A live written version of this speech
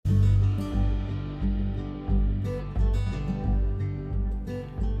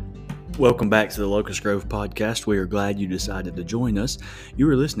Welcome back to the Locust Grove podcast. We are glad you decided to join us. You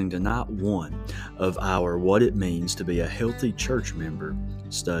are listening to night one of our What It Means to Be a Healthy Church Member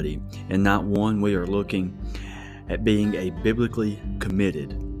study. In night one, we are looking at being a biblically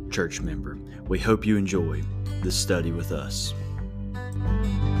committed church member. We hope you enjoy this study with us.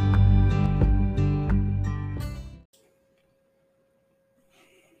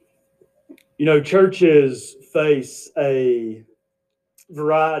 You know, churches face a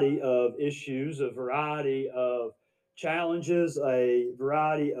variety of issues, a variety of challenges, a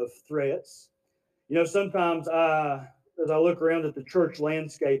variety of threats. You know, sometimes as I look around at the church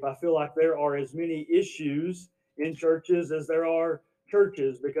landscape, I feel like there are as many issues in churches as there are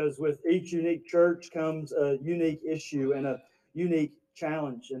churches, because with each unique church comes a unique issue and a unique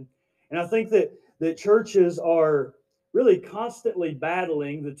challenge. And I think that churches are really constantly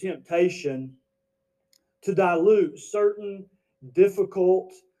battling the temptation to dilute certain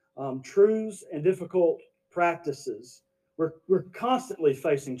difficult truths and difficult practices. We're constantly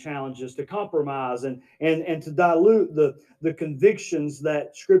facing challenges to compromise and to dilute the convictions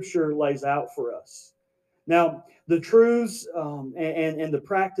that Scripture lays out for us. Now, the truths and the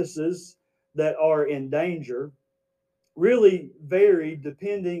practices that are in danger really vary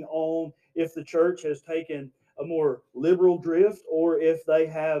depending on if the church has taken a more liberal drift or if they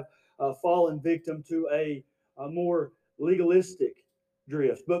have fallen victim to a more legalistic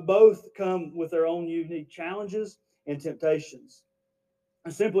drift. But both come with their own unique challenges and temptations.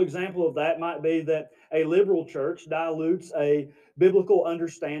 A simple example of that might be that a liberal church dilutes a biblical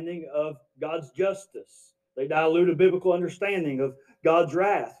understanding of God's justice. They dilute a biblical understanding of God's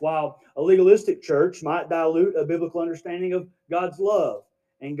wrath, while a legalistic church might dilute a biblical understanding of God's love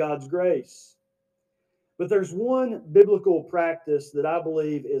and God's grace. But there's one biblical practice that I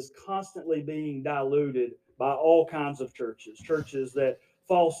believe is constantly being diluted by all kinds of churches that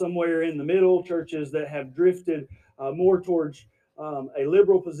fall somewhere in the middle, churches that have drifted more towards a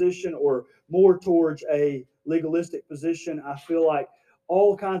liberal position or more towards a legalistic position. I feel like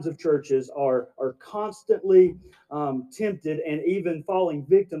all kinds of churches are constantly tempted and even falling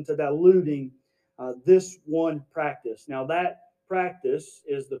victim to diluting this one practice. Now, that practice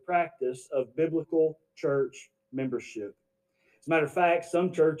is the practice of biblical church membership. As a matter of fact,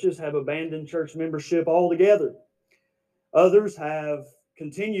 some churches have abandoned church membership altogether. Others have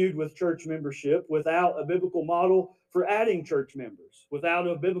continued with church membership without a biblical model for adding church members, without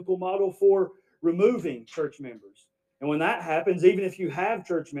a biblical model for removing church members. And when that happens, even if you have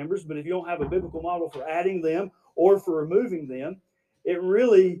church members, but if you don't have a biblical model for adding them or for removing them, it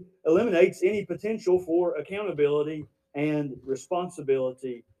really eliminates any potential for accountability and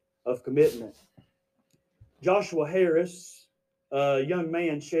responsibility of commitment. Joshua Harris, a young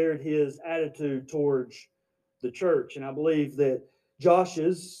man, shared his attitude towards the church. And I believe that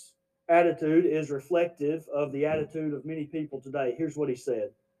Josh's attitude is reflective of the attitude of many people today. Here's what he said.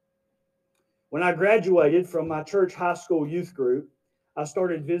 When I graduated from my church high school youth group, I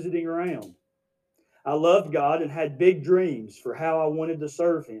started visiting around. I loved God and had big dreams for how I wanted to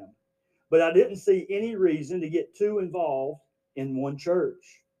serve Him, but I didn't see any reason to get too involved in one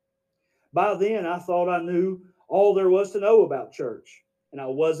church. By then, I thought I knew all there was to know about church, and I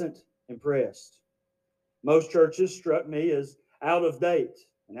wasn't impressed. Most churches struck me as out of date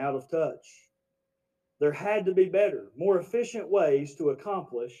and out of touch. There had to be better, more efficient ways to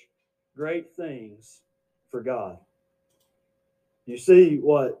accomplish great things for God. You see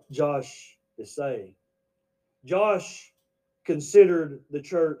what Josh is saying. Josh considered the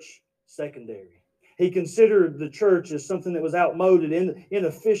church secondary. He considered the church as something that was outmoded,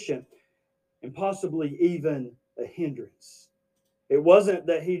 inefficient, and possibly even a hindrance. It wasn't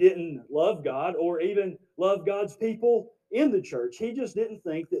that he didn't love God or even love God's people in the church. He just didn't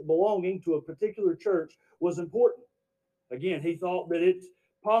think that belonging to a particular church was important. Again, he thought that it's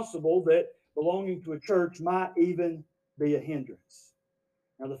possible that belonging to a church might even be a hindrance.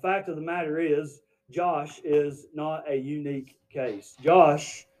 Now, the fact of the matter is, Josh is not a unique case.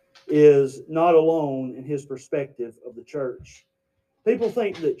 Josh is not alone in his perspective of the church. People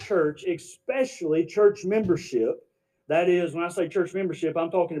think that church, especially church membership, that is, when I say church membership,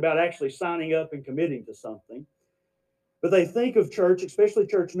 I'm talking about actually signing up and committing to something. But they think of church, especially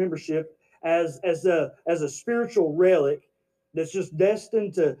church membership, as a spiritual relic that's just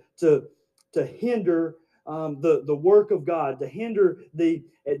destined to hinder the work of God, to hinder the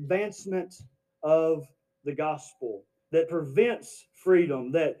advancement of the gospel, that prevents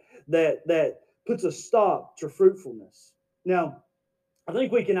freedom, that puts a stop to fruitfulness. Now, I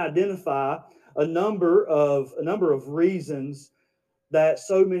think we can identify a number of reasons that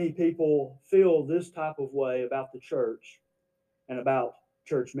so many people feel this type of way about the church and about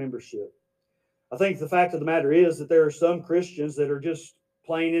church membership. I think the fact of the matter is that there are some Christians that are just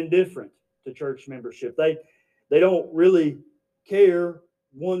plain indifferent to church membership. They don't really care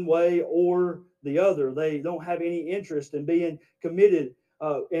one way or the other. They don't have any interest in being committed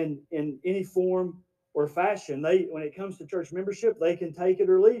in any form or fashion. When it comes to church membership, they can take it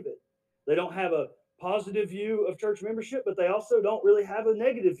or leave it. They don't have a positive view of church membership, but they also don't really have a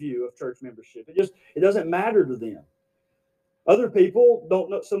negative view of church membership. It doesn't matter to them. Other people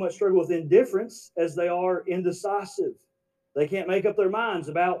don't so much struggle with indifference as they are indecisive. They can't make up their minds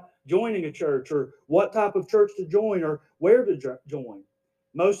about joining a church or what type of church to join or where to join.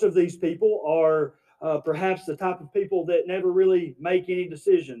 Most of these people are perhaps the type of people that never really make any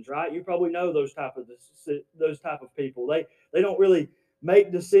decisions. Right? You probably know those type of people. They don't really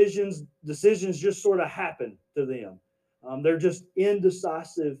make decisions. Decisions just sort of happen to them. They're just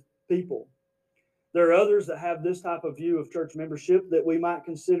indecisive people. There are others that have this type of view of church membership that we might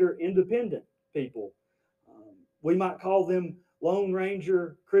consider independent people. We might call them Lone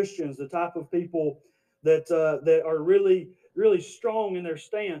Ranger Christians, the type of people that are really strong in their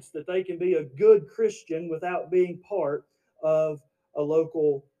stance that they can be a good Christian without being part of a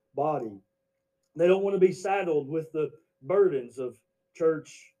local body. They don't want to be saddled with the burdens of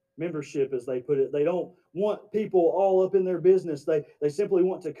church membership, as they put it. They don't want people all up in their business. They simply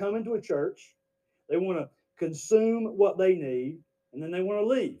want to come into a church. They want to consume what they need, and then they want to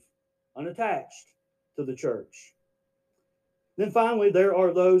leave unattached to the church. Then finally, there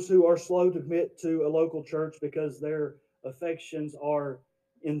are those who are slow to commit to a local church because their affections are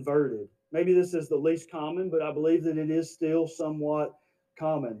inverted. Maybe this is the least common, but I believe that it is still somewhat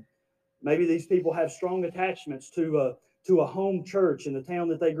common. Maybe these people have strong attachments to a home church in the town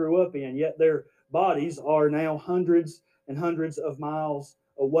that they grew up in, yet their bodies are now hundreds and hundreds of miles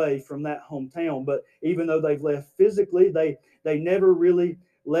away from that hometown. But even though they've left physically, they never really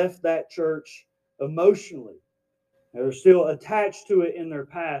left that church emotionally. They're still attached to it in their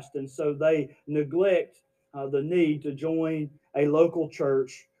past, and so they neglect the need to join a local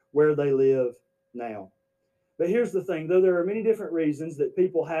church where they live now. But here's the thing: though there are many different reasons that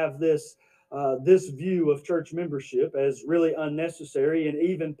people have this view of church membership as really unnecessary and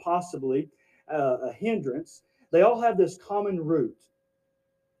even possibly a hindrance, they all have this common root.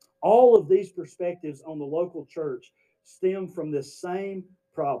 All of these perspectives on the local church stem from this same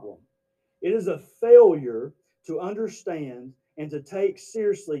problem. It is a failure to understand and to take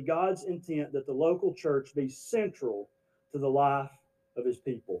seriously God's intent that the local church be central to the life of his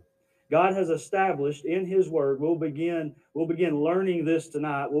people. God has established in his word, we'll begin learning this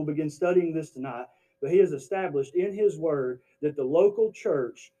tonight, we'll begin studying this tonight, but he has established in his word that the local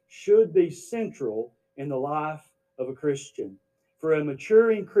church should be central in the life of a Christian. For a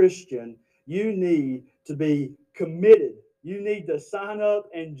maturing Christian, you need to be committed. You need to sign up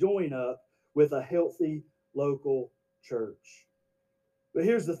and join up with a healthy local church. But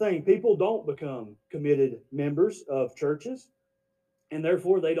here's the thing: people don't become committed members of churches, and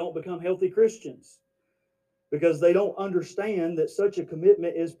therefore they don't become healthy Christians, because they don't understand that such a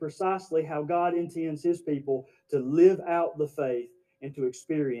commitment is precisely how God intends his people to live out the faith and to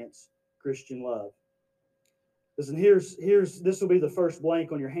experience Christian love. Listen, this will be the first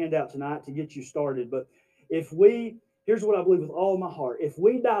blank on your handout tonight to get you started. But here's what I believe with all my heart: if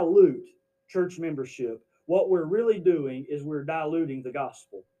we dilute church membership, what we're really doing is we're diluting the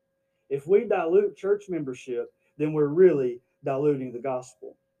gospel. If we dilute church membership, then we're really diluting the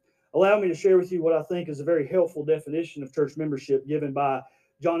gospel. Allow me to share with you what I think is a very helpful definition of church membership given by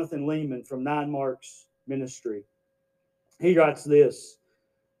Jonathan Lehman from 9 Marks Ministry. He writes this: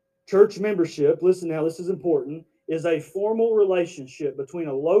 church membership, listen now, this is important, is a formal relationship between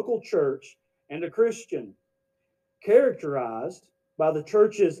a local church and a Christian, characterized by the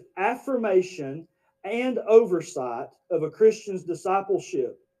church's affirmation and oversight of a Christian's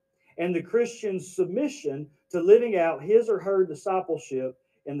discipleship and the Christian's submission to living out his or her discipleship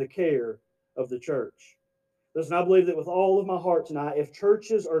in the care of the church. Listen, I believe that with all of my heart tonight, if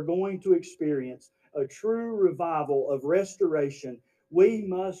churches are going to experience a true revival of restoration, we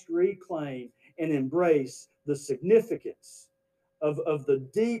must reclaim and embrace the significance of the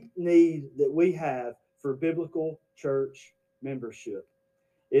deep need that we have for biblical church membership.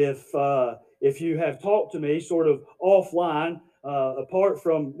 If you have talked to me sort of offline, apart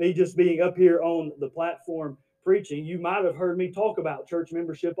from me just being up here on the platform preaching, you might have heard me talk about church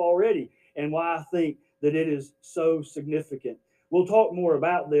membership already and why I think that it is so significant. We'll talk more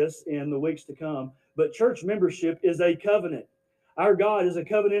about this in the weeks to come, but church membership is a covenant. Our God is a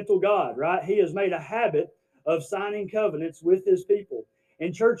covenantal God, right? He has made a habit of signing covenants with his people.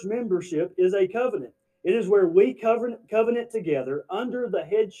 And church membership is a covenant. It is where we covenant together under the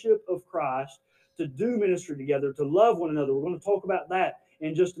headship of Christ to do ministry together, to love one another. We're going to talk about that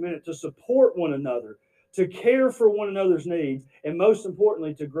in just a minute, to support one another, to care for one another's needs, and most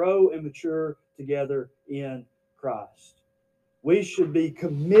importantly, to grow and mature together in Christ. We should be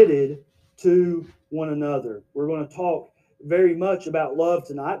committed to one another. We're going to talk very much about love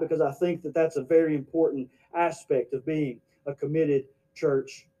tonight because I think that that's a very important aspect of being a committed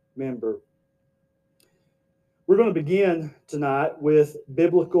church member. We're going to begin tonight with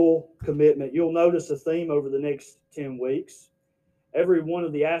biblical commitment. You'll notice a theme over the next 10 weeks. Every one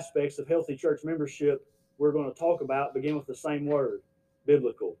of the aspects of healthy church membership we're going to talk about begin with the same word,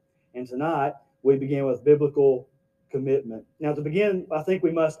 biblical. And tonight we begin with biblical commitment. Now, to begin, I think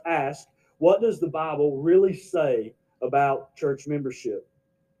we must ask, what does the Bible really say about church membership?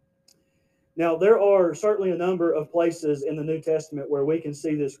 Now, there are certainly a number of places in the New Testament where we can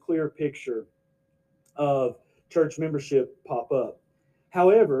see this clear picture of church membership pop up.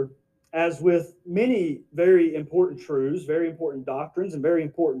 However, as with many very important truths, very important doctrines, and very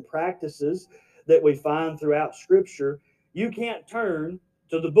important practices that we find throughout Scripture, you can't turn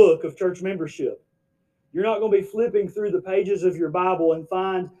to the book of church membership. You're not going to be flipping through the pages of your Bible and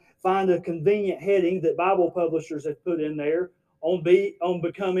find a convenient heading that Bible publishers have put in there on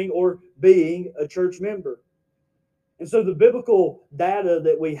becoming or being a church member. And so the biblical data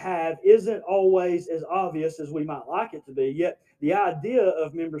that we have isn't always as obvious as we might like it to be, yet the idea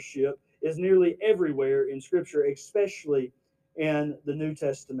of membership is nearly everywhere in Scripture, especially in the New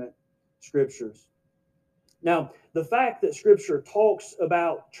Testament Scriptures. Now, the fact that Scripture talks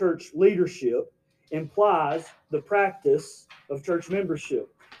about church leadership implies the practice of church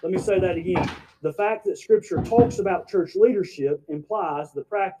membership. Let me say that again. The fact that Scripture talks about church leadership implies the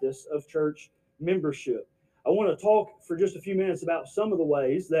practice of church membership. I want to talk for just a few minutes about some of the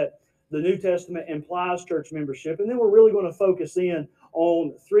ways that the New Testament implies church membership, and then we're really going to focus in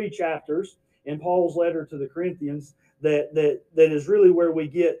on 3 chapters in Paul's letter to the Corinthians that is really where we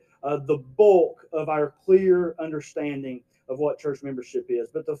get the bulk of our clear understanding of what church membership is.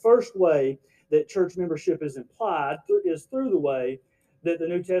 But the first way that church membership is implied is through the way that the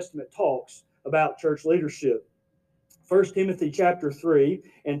New Testament talks about church leadership. 1 Timothy chapter 3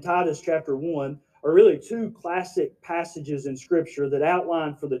 and Titus chapter 1 are really 2 classic passages in Scripture that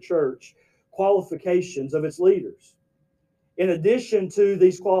outline for the church qualifications of its leaders. In addition to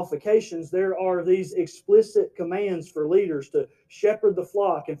these qualifications, there are these explicit commands for leaders to shepherd the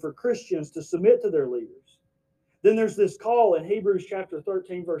flock and for Christians to submit to their leaders. Then there's this call in Hebrews chapter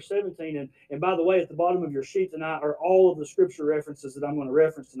 13, verse 17. And by the way, at the bottom of your sheet tonight are all of the Scripture references that I'm going to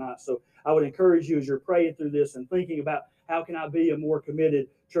reference tonight. So I would encourage you, as you're praying through this and thinking about how can I be a more committed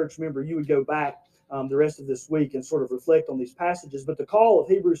church member, you would go back the rest of this week and sort of reflect on these passages. But the call of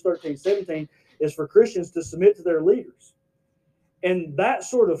Hebrews 13, 17 is for Christians to submit to their leaders. And that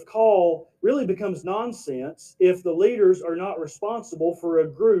sort of call really becomes nonsense if the leaders are not responsible for a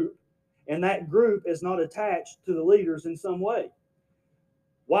group and that group is not attached to the leaders in some way.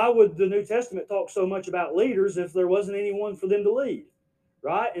 Why would the New Testament talk so much about leaders if there wasn't anyone for them to lead,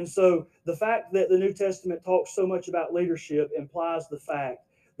 right? And so the fact that the New Testament talks so much about leadership implies the fact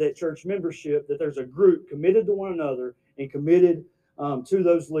that church membership, that there's a group committed to one another and committed to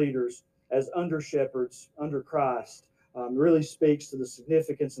those leaders as under shepherds, under Christ, really speaks to the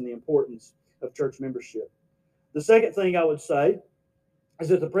significance and the importance of church membership. The second thing I would say is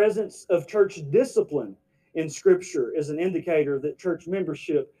that the presence of church discipline in Scripture is an indicator that church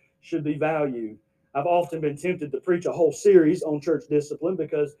membership should be valued. I've often been tempted to preach a whole series on church discipline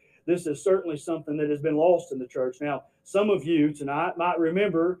because this is certainly something that has been lost in the church. Now, some of you tonight might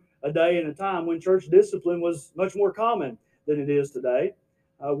remember a day and a time when church discipline was much more common than it is today.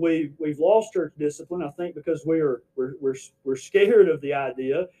 We've lost church discipline, I think, because we're scared of the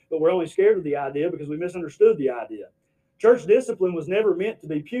idea, but we're only scared of the idea because we misunderstood the idea. Church discipline was never meant to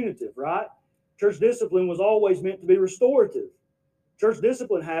be punitive, right? Church discipline was always meant to be restorative. Church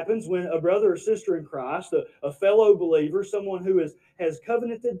discipline happens when a brother or sister in Christ, a fellow believer, someone who has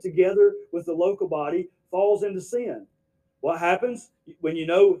covenanted together with the local body, falls into sin. What happens when you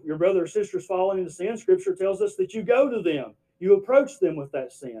know your brother or sister is falling into sin? Scripture tells us that you go to them. You approach them with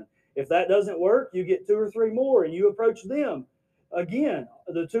that sin. If that doesn't work, you get 2 or 3 more and you approach them. Again,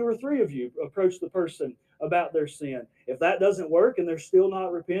 the 2 or 3 of you approach the person about their sin. If that doesn't work and there's still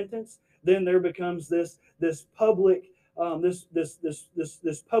not repentance, then there becomes this public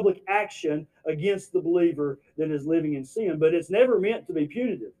public action against the believer that is living in sin. But it's never meant to be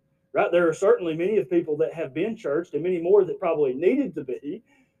punitive, right? There are certainly many of people that have been churched and many more that probably needed to be,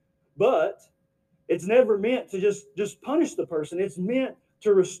 but it's never meant to just punish the person. It's meant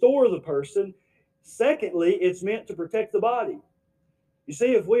to restore the person Secondly, it's meant to protect the body. You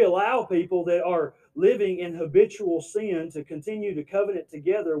see, if we allow people that are living in habitual sin to continue to covenant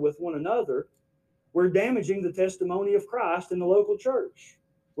together with one another, we're damaging the testimony of Christ in the local church.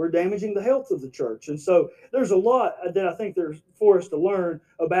 We're damaging the health of the church. And so there's a lot that I think there's for us to learn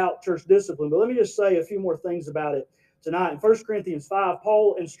about church discipline. But let me just say a few more things about it tonight. In 1 Corinthians 5,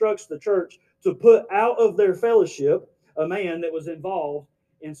 Paul instructs the church to put out of their fellowship a man that was involved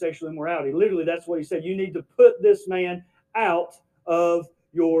in sexual immorality. Literally, that's what he said. You need to put this man out of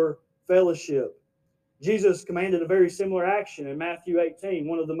your fellowship. Jesus commanded a very similar action in Matthew 18,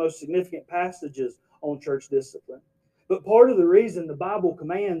 one of the most significant passages on church discipline. But part of the reason the Bible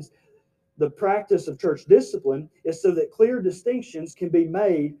commands the practice of church discipline is so that clear distinctions can be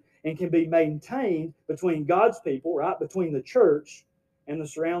made and can be maintained between God's people, right, between the church and the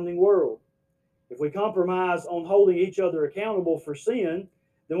surrounding world. If we compromise on holding each other accountable for sin,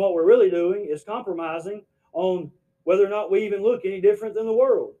 then what we're really doing is compromising on whether or not we even look any different than the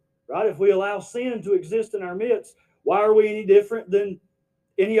world. Right? If we allow sin to exist in our midst, why are we any different than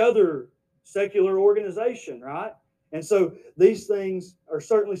any other secular organization, right? And so these things are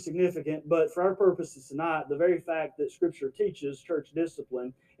certainly significant, but for our purposes tonight, the very fact that Scripture teaches church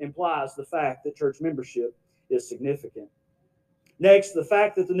discipline implies the fact that church membership is significant. Next, the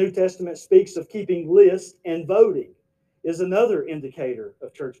fact that the New Testament speaks of keeping lists and voting is another indicator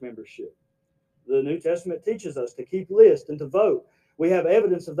of church membership. The New Testament teaches us to keep lists and to vote. We have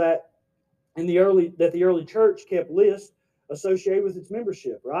evidence of that the early church kept lists associated with its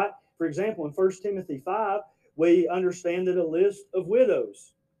membership, right? For example, in 1 Timothy 5, we understand that a list of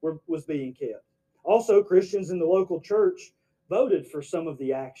widows was being kept. Also, Christians in the local church voted for some of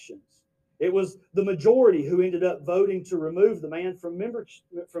the actions. It was the majority who ended up voting to remove the man from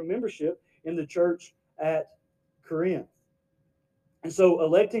membership in the church at Corinth. And so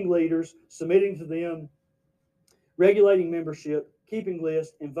electing leaders, submitting to them, regulating membership, keeping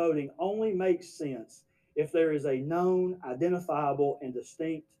lists, and voting only makes sense if there is a known, identifiable, and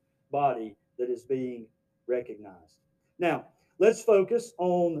distinct body that is being recognized. Now, let's focus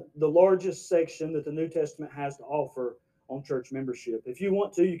on the largest section that the New Testament has to offer on church membership. If you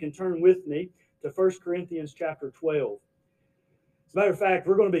want to, you can turn with me to 1 Corinthians chapter 12. As a matter of fact,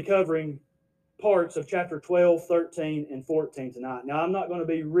 we're going to be covering parts of chapter 12, 13, and 14 tonight. Now, I'm not going to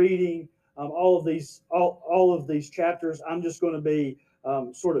be reading all of these chapters. I'm just going to be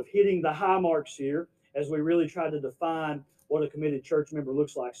sort of hitting the high marks here as we really try to define what a committed church member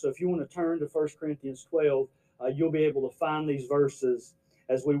looks like. So if you want to turn to 1 Corinthians 12, you'll be able to find these verses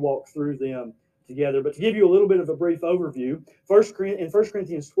as we walk through them together. But to give you a little bit of a brief overview, in 1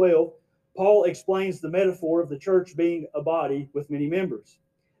 Corinthians 12, Paul explains the metaphor of the church being a body with many members.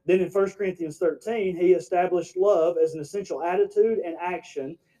 Then in 1 Corinthians 13, he established love as an essential attitude and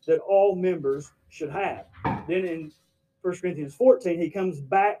action that all members should have. Then in 1 Corinthians 14, he comes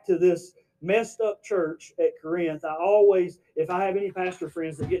back to this messed up church at Corinth. If I have any pastor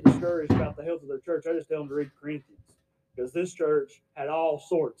friends that get discouraged about the health of their church, I just tell them to read Corinthians, because this church had all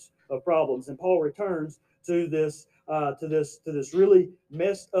sorts of problems. And Paul returns to this really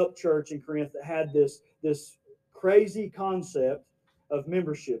messed up church in Corinth that had this crazy concept of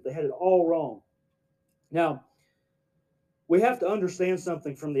membership. They had it all wrong. Now, we have to understand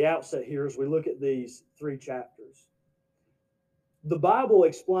something from the outset here as we look at these three chapters. The Bible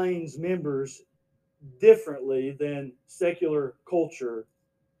explains members differently than secular culture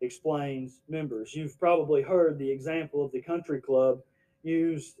explains members. You've probably heard the example of the country club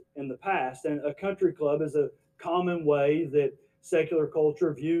used in the past, and a country club is a common way that secular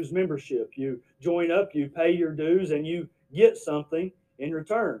culture views membership. You join up, you pay your dues, and you get something in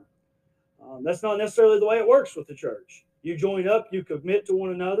return. That's not necessarily the way it works with the church. You join up, you commit to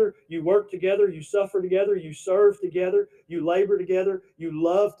one another, you work together, you suffer together, you serve together, you labor together, you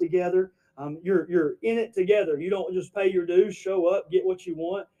love together. You're in it together. You don't just pay your dues, show up, get what you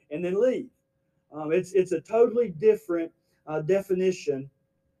want, and then leave. It's a totally different definition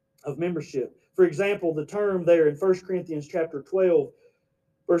of membership. For example, the term there in 1 Corinthians chapter 12,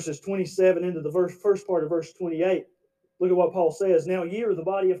 verses 27 into the first part of verse 28, look at what Paul says. Now ye are the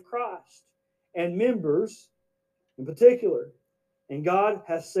body of Christ, and members in particular. And God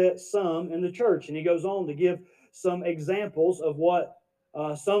hath set some in the church. And he goes on to give some examples of what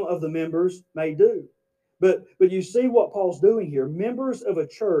some of the members may do. But you see what Paul's doing here. Members of a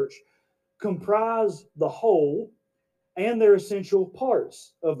church comprise the whole and they're essential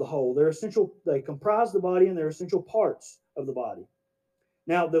parts of the whole. They comprise the body and they're essential parts of the body.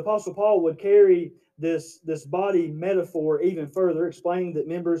 Now, the Apostle Paul would carry this body metaphor even further, explaining that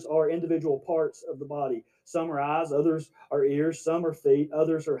members are individual parts of the body. Some are eyes, others are ears, some are feet,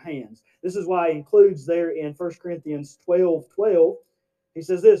 others are hands. This is why he includes there in 1 Corinthians 12:12. He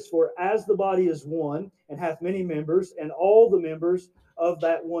says this, for as the body is one and hath many members, and all the members of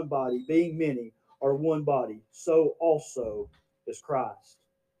that one body, being many, are one body, so also is Christ.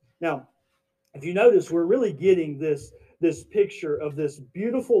 Now, if you notice, we're really getting this picture of this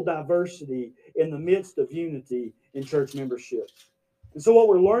beautiful diversity in the midst of unity in church membership. And so what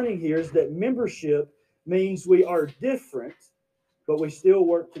we're learning here is that membership means we are different, but we still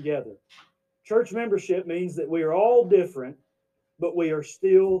work together. Church membership means that we are all different, but we are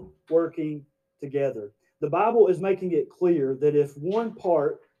still working together. The Bible is making it clear that if one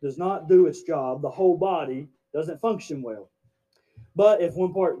part does not do its job, the whole body doesn't function well. But if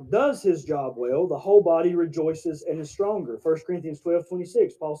one part does his job well, the whole body rejoices and is stronger. 1 Corinthians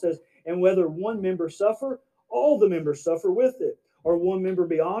 12:26, Paul says, and whether one member suffer, all the members suffer with it. Or one member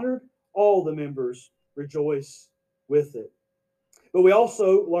be honored, all the members rejoice with it. But we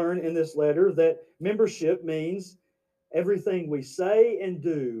also learn in this letter that membership means everything we say and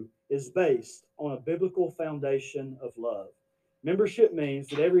do is based on a biblical foundation of love. Membership means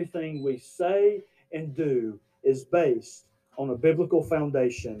that everything we say and do is based on a biblical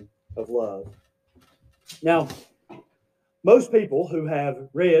foundation of love. Now, most people who have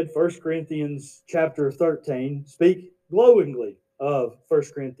read 1 Corinthians chapter 13 speak glowingly of 1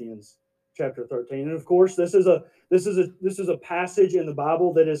 Corinthians chapter 13. And of course, this is a passage in the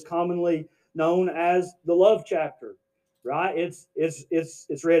Bible that is commonly known as the love chapter, right?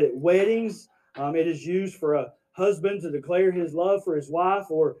 It's read at weddings. It is used for a husband to declare his love for his wife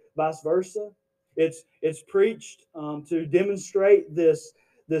or vice versa. It's preached to demonstrate this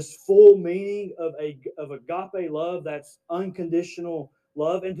full meaning of agape love, that's unconditional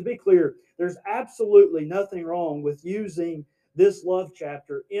love. And to be clear, there's absolutely nothing wrong with using this love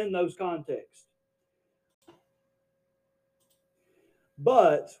chapter in those contexts.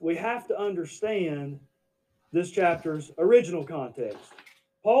 But we have to understand this chapter's original context.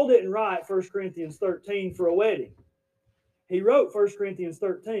 Paul didn't write 1 Corinthians 13 for a wedding. He wrote 1 Corinthians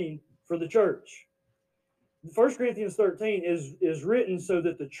 13 for the church. 1 Corinthians 13 is written so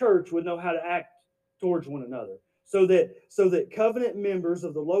that the church would know how to act towards one another, so that covenant members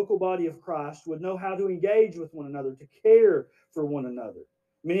of the local body of Christ would know how to engage with one another, to care for one another.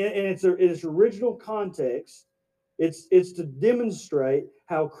 I mean, in its original context, it's to demonstrate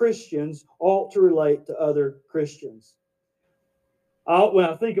how Christians ought to relate to other Christians. When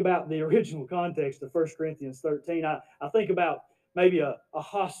I think about the original context of 1 Corinthians 13, I think about maybe a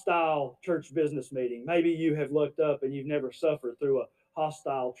hostile church business meeting. Maybe you have looked up and you've never suffered through a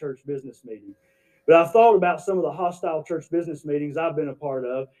hostile church business meeting. But I've thought about some of the hostile church business meetings I've been a part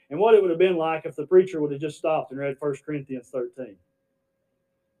of and what it would have been like if the preacher would have just stopped and read 1 Corinthians 13.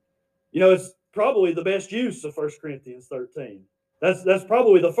 You know, it's probably the best use of 1 Corinthians 13. That's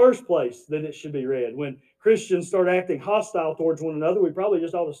probably the first place that it should be read. When Christians start acting hostile towards one another, we probably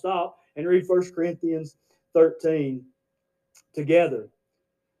just ought to stop and read 1 Corinthians 13 together.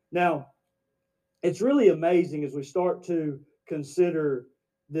 Now, it's really amazing as we start to consider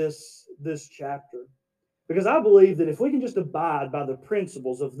this chapter, because I believe that if we can just abide by the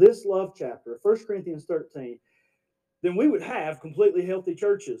principles of this love chapter, 1 Corinthians 13, then we would have completely healthy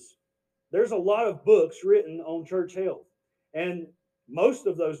churches. There's a lot of books written on church health, and most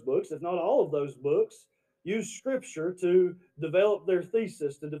of those books, if not all of those books, use scripture to develop their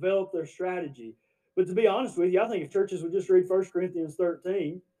thesis, to develop their strategy. But to be honest with you, I think if churches would just read 1 Corinthians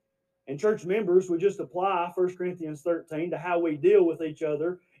 13 and church members would just apply 1 Corinthians 13 to how we deal with each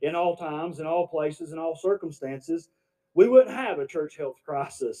other in all times, in all places, in all circumstances, we wouldn't have a church health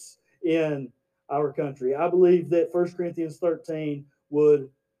crisis in our country. I believe that 1 Corinthians 13 would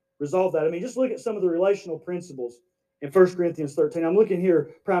resolve that. I mean, just look at some of the relational principles in 1 Corinthians 13. I'm looking here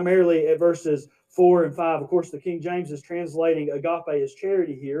primarily at verses 4 and 5. Of course, the King James is translating agape as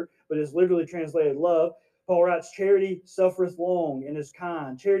charity here, but it's literally translated love. Paul writes, charity suffereth long and is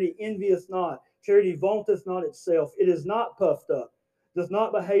kind. Charity envieth not. Charity vaunteth not itself. It is not puffed up, doth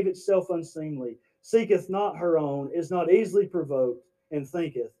not behave itself unseemly, seeketh not her own, is not easily provoked, and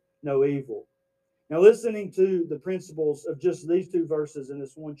thinketh no evil. Now, listening to the principles of just these two verses in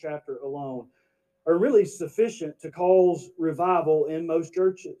this one chapter alone are really sufficient to cause revival in most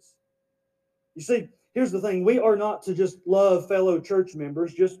churches. You see, here's the thing. We are not to just love fellow church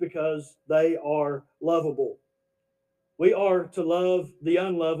members just because they are lovable. We are to love the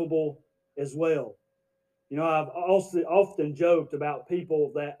unlovable as well. You know, I've also often joked about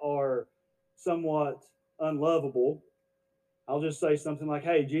people that are somewhat unlovable. I'll just say something like,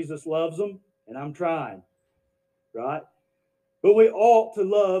 hey, Jesus loves them, and I'm trying, right? But we ought to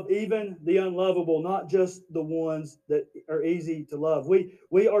love even the unlovable, not just the ones that are easy to love.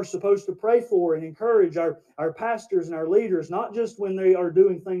 We are supposed to pray for and encourage our pastors and our leaders, not just when they are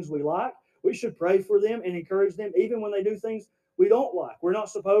doing things we like. We should pray for them and encourage them even when they do things we don't like. We're not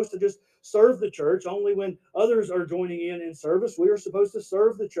supposed to just serve the church only when others are joining in service. We are supposed to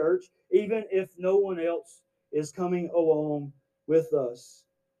serve the church even if no one else is coming along with us.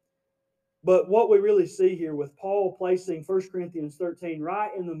 But what we really see here with Paul placing 1 Corinthians 13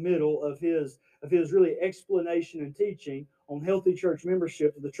 right in the middle of his really explanation and teaching on healthy church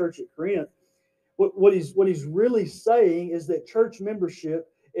membership to the church at Corinth, what he's really saying is that church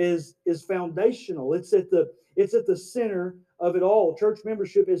membership is foundational. It's at the center of it all. Church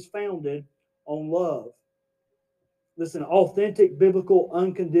membership is founded on love. Listen, authentic, biblical,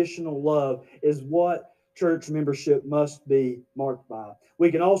 unconditional love is what church membership must be marked by.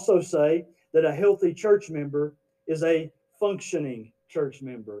 We can also say that a healthy church member is a functioning church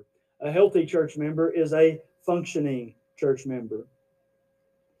member. A healthy church member is a functioning church member.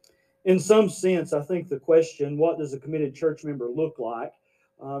 In some sense, I think the question, what does a committed church member look like,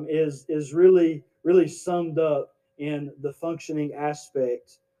 is really summed up in the functioning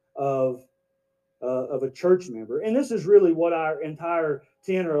aspect of of a church member. And this is really what our entire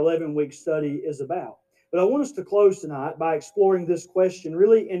 10 or 11 week study is about. But I want us to close tonight by exploring this question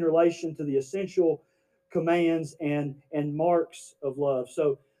really in relation to the essential commands and marks of love.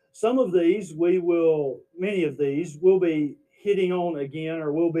 So many of these we'll be hitting on again,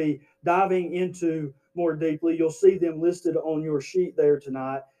 or we'll be diving into more deeply. You'll see them listed on your sheet there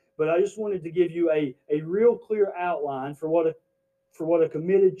tonight. But I just wanted to give you a real clear outline for what a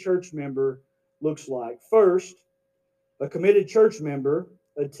committed church member looks like. First, a committed church member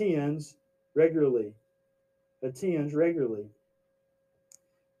attends regularly. Attends regularly.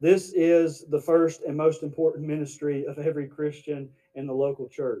 This is the first and most important ministry of every Christian in the local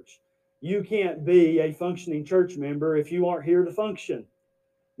church. You can't be a functioning church member if you aren't here to function.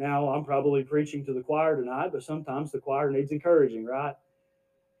 Now, I'm probably preaching to the choir tonight, but sometimes the choir needs encouraging, right?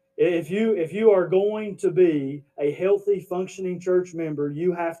 If you are going to be a healthy, functioning church member,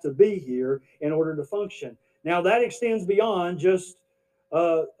 you have to be here in order to function. Now, that extends beyond just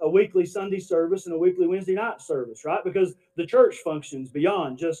a weekly Sunday service and a weekly Wednesday night service, right? Because the church functions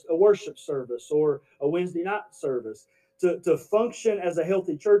beyond just a worship service or a Wednesday night service. To function as a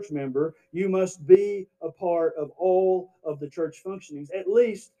healthy church member, you must be a part of all of the church functionings, at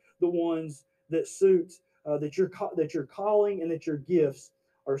least the ones that suit that your calling and that your gifts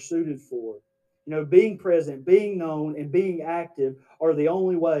are suited for. You know, being present, being known, and being active are the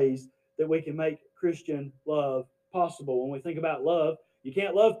only ways that we can make Christian love possible. When we think about love, you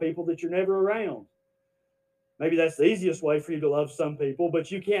can't love people that you're never around. Maybe that's the easiest way for you to love some people, but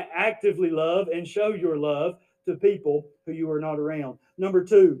you can't actively love and show your love to people who you are not around. Number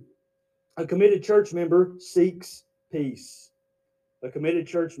two, a committed church member seeks peace. A committed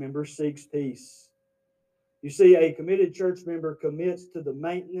church member seeks peace. You see, a committed church member commits to the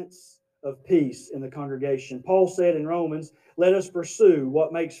maintenance of peace in the congregation. Paul said in Romans, let us pursue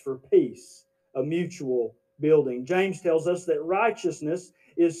what makes for peace, a mutual building. James tells us that righteousness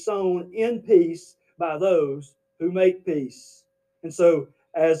is sown in peace by those who make peace. And so,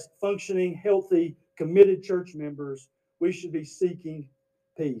 as functioning, healthy, committed church members, we should be seeking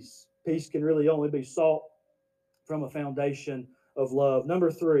peace. Peace can really only be sought from a foundation of love.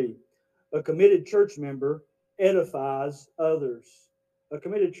 Number three, a committed church member edifies others. A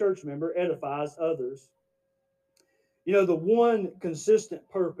committed church member edifies others. You know, the one consistent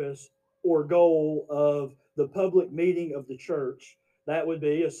purpose or goal of the public meeting of the church, that would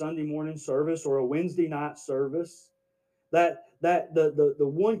be a Sunday morning service or a Wednesday night service, the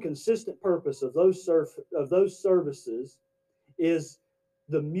one consistent purpose of those services is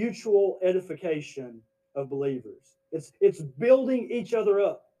the mutual edification of believers. It's building each other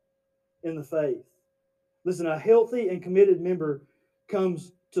up in the faith. Listen, a healthy and committed member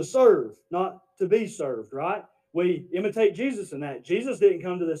comes to serve, not to be served, right? We imitate Jesus in that. Jesus didn't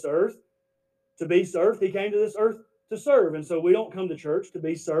come to this earth to be served. He came to this earth to serve. And so we don't come to church to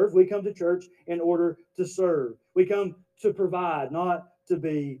be served. We come to church in order to serve. We come to provide, not to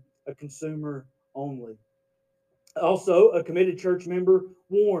be a consumer only. Also, a committed church member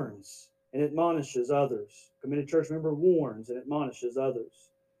warns and admonishes others. A committed church member warns and admonishes others.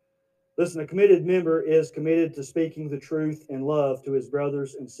 Listen, a committed member is committed to speaking the truth in love to his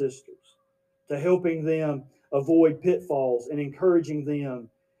brothers and sisters, to helping them avoid pitfalls and encouraging them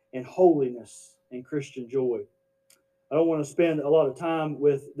in holiness and Christian joy. I don't want to spend a lot of time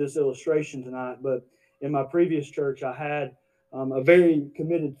with this illustration tonight, but in my previous church, I had a very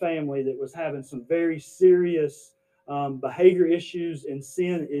committed family that was having some very serious behavior issues and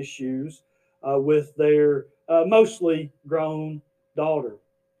sin issues with their mostly grown daughter.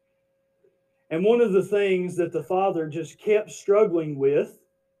 And one of the things that the father just kept struggling with,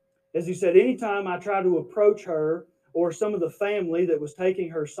 as he said, anytime I try to approach her or some of the family that was taking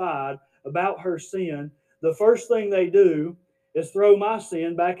her side about her sin, the first thing they do is throw my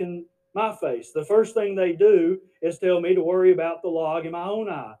sin back in my face. The first thing they do is tell me to worry about the log in my own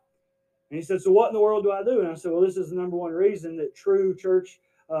eye. And he said, so what in the world do I do? And I said, well, this is the number one reason that true church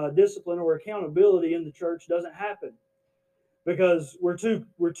discipline or accountability in the church doesn't happen. Because we're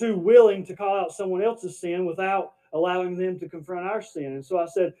too willing to call out someone else's sin without allowing them to confront our sin. And so I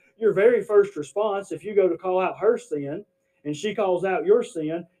said, your very first response, if you go to call out her sin and she calls out your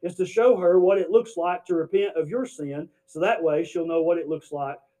sin, is to show her what it looks like to repent of your sin, so that way she'll know what it looks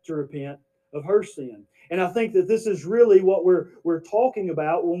like to repent of her sin. And I think that this is really what we're talking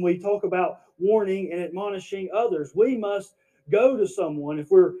about when we talk about warning and admonishing others. We must go to someone if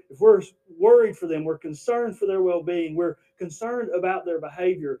we're worried for them, we're concerned for their well-being, we're concerned about their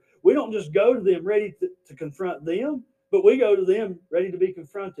behavior. We don't just go to them ready to confront them, but we go to them ready to be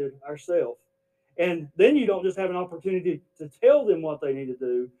confronted ourselves. And then you don't just have an opportunity to tell them what they need to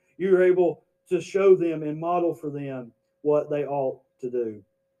do, you're able to show them and model for them what they ought to do.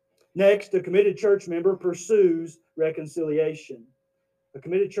 Next, a committed church member pursues reconciliation. A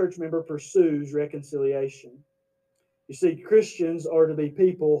committed church member pursues reconciliation. You see, Christians are to be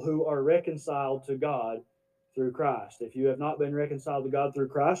people who are reconciled to God through Christ. If you have not been reconciled to God through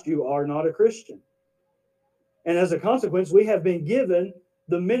Christ, you are not a Christian. And as a consequence, we have been given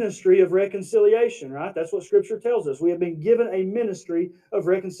the ministry of reconciliation, right? That's what Scripture tells us. We have been given a ministry of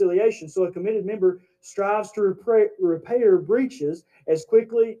reconciliation. So a committed member strives to repair breaches as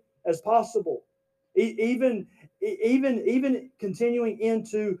quickly as possible. Even continuing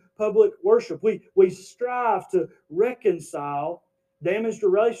into public worship, we strive to reconcile damaged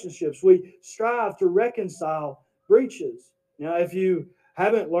relationships. We strive to reconcile breaches. Now, if you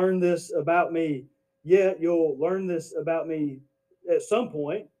haven't learned this about me yet, you'll learn this about me at some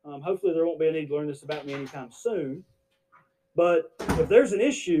point. Hopefully, there won't be a need to learn this about me anytime soon. But if there's an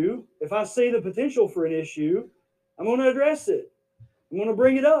issue, if I see the potential for an issue, I'm going to address it. I'm going to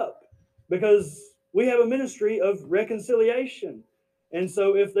bring it up because we have a ministry of reconciliation. And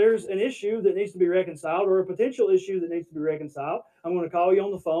so if there's an issue that needs to be reconciled or a potential issue that needs to be reconciled, I'm going to call you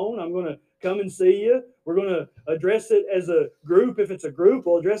on the phone. I'm going to come and see you. We're going to address it as a group. If it's a group,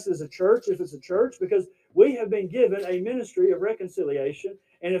 we'll address it as a church if it's a church, because we have been given a ministry of reconciliation.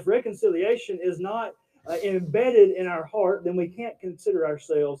 And if reconciliation is not embedded in our heart, then we can't consider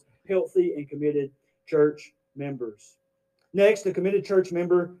ourselves healthy and committed church members. Next, a committed church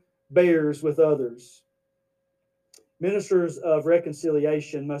member bears with others. Ministers of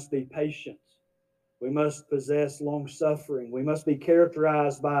reconciliation must be patient. We must possess long suffering. We must be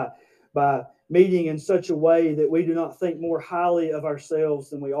characterized by meeting in such a way that we do not think more highly of ourselves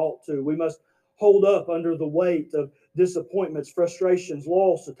than we ought to. We must hold up under the weight of disappointments, frustrations,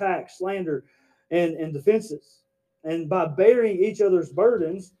 loss, attacks, slander, and defenses. And by bearing each other's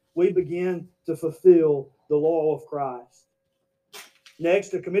burdens, we begin to fulfill the law of Christ.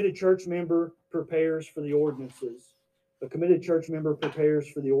 Next, a committed church member prepares for the ordinances. A committed church member prepares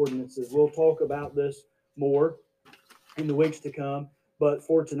for the ordinances. We'll talk about this more in the weeks to come. But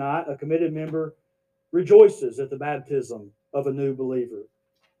for tonight, a committed member rejoices at the baptism of a new believer.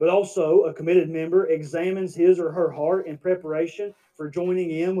 But also, a committed member examines his or her heart in preparation for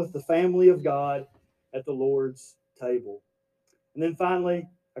joining in with the family of God at the Lord's table. And then finally,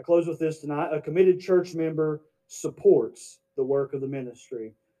 I close with this tonight. A committed church member supports the work of the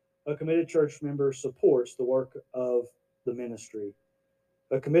ministry. A committed church member supports the work of the ministry.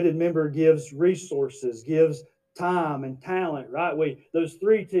 A committed member gives resources, gives time and talent, right? Those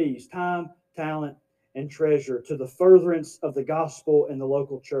 3 T's, time, talent, and treasure, to the furtherance of the gospel in the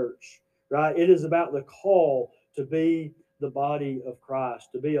local church, right? It is about the call to be the body of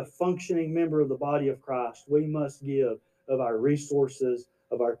Christ, to be a functioning member of the body of Christ. We must give of our resources,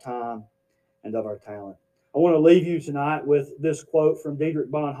 of our time, and of our talent. I want to leave you tonight with this quote from Dietrich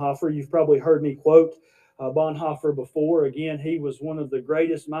Bonhoeffer. You've probably heard me quote Bonhoeffer before. Again, he was one of the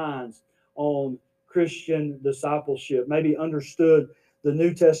greatest minds on Christian discipleship, maybe understood the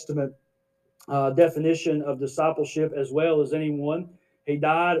New Testament definition of discipleship as well as anyone. He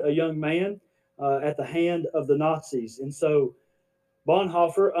died a young man at the hand of the Nazis. And so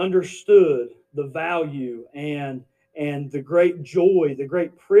Bonhoeffer understood the value and the great joy, the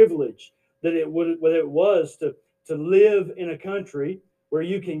great privilege that it was to live in a country where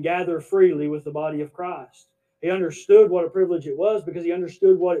you can gather freely with the body of Christ. He understood what a privilege it was because he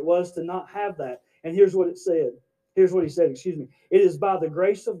understood what it was to not have that. And here's what it said. Here's what he said, It is by the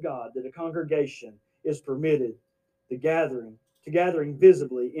grace of God that a congregation is permitted to gathering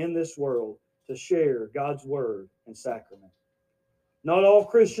visibly in this world to share God's word and sacrament. Not all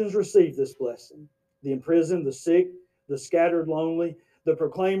Christians receive this blessing. The imprisoned, the sick, the scattered lonely, the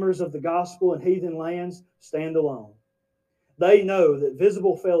proclaimers of the gospel in heathen lands stand alone. They know that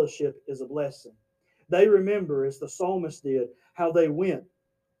visible fellowship is a blessing. They remember, as the psalmist did, how they went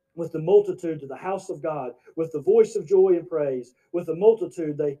with the multitude to the house of God, with the voice of joy and praise. With the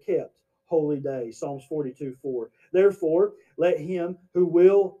multitude they kept holy day. Psalms 42:4. Therefore, let him who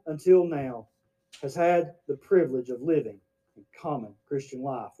will until now has had the privilege of living in common Christian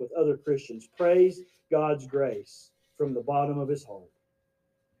life with other Christians praise God's grace from the bottom of his heart.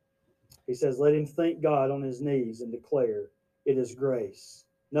 He says, let him thank God on his knees and declare, it is grace,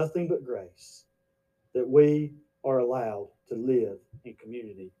 nothing but grace, that we are allowed to live in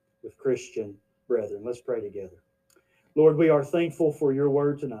community with Christian brethren. Let's pray together. Lord, we are thankful for your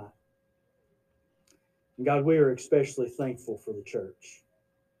word tonight. And God, we are especially thankful for the church.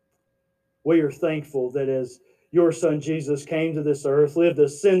 We are thankful that as your son Jesus came to this earth, lived a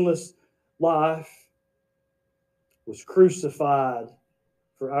sinless life, was crucified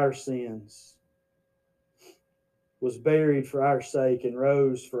for our sins, was buried for our sake, and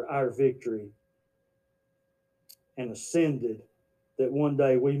rose for our victory, and ascended that one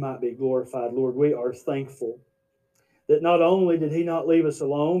day we might be glorified. Lord, we are thankful that not only did he not leave us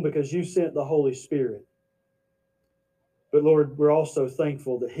alone because you sent the Holy Spirit, but Lord, we're also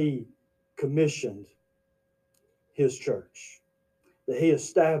thankful that he commissioned his church, that he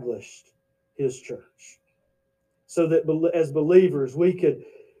established his church, so that as believers we could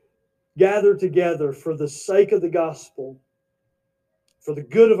gather together for the sake of the gospel, for the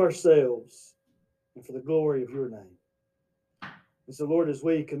good of ourselves, and for the glory of your name. And so, Lord, as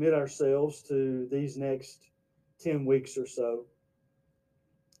we commit ourselves to these next 10 weeks or so,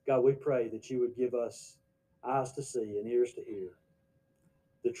 God, we pray that you would give us eyes to see and ears to hear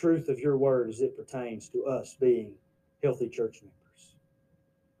the truth of your word as it pertains to us being healthy church members.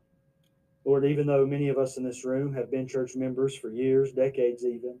 Lord, even though many of us in this room have been church members for years, decades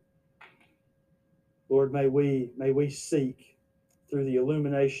even, Lord, may we seek through the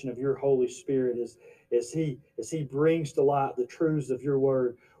illumination of your Holy Spirit as he brings to light the truths of your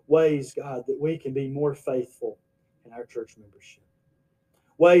word, ways, God, that we can be more faithful in our church membership.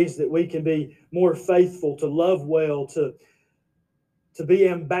 Ways that we can be more faithful to love well, to be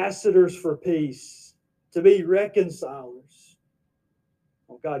ambassadors for peace, to be reconcilers.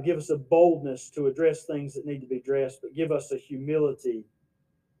 Oh God, give us a boldness to address things that need to be addressed, but give us a humility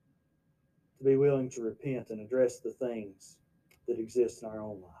to be willing to repent and address the things that exist in our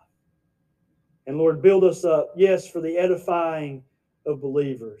own life. And Lord, build us up, yes, for the edifying of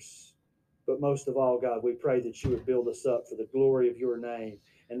believers, but most of all, God, we pray that you would build us up for the glory of your name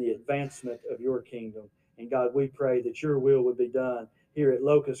and the advancement of your kingdom. And God, we pray that your will would be done here at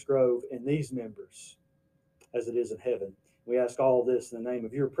Locust Grove and these members as it is in heaven. We ask all this in the name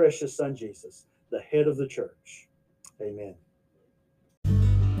of your precious Son, Jesus, the head of the church. Amen.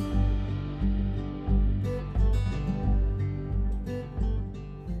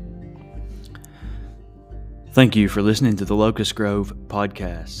 Thank you for listening to the Locust Grove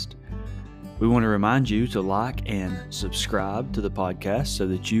podcast. We want to remind you to like and subscribe to the podcast so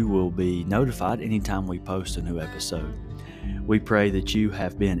that you will be notified anytime we post a new episode. We pray that you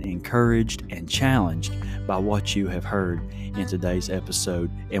have been encouraged and challenged by what you have heard in today's episode,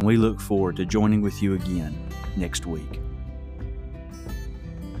 and we look forward to joining with you again next week.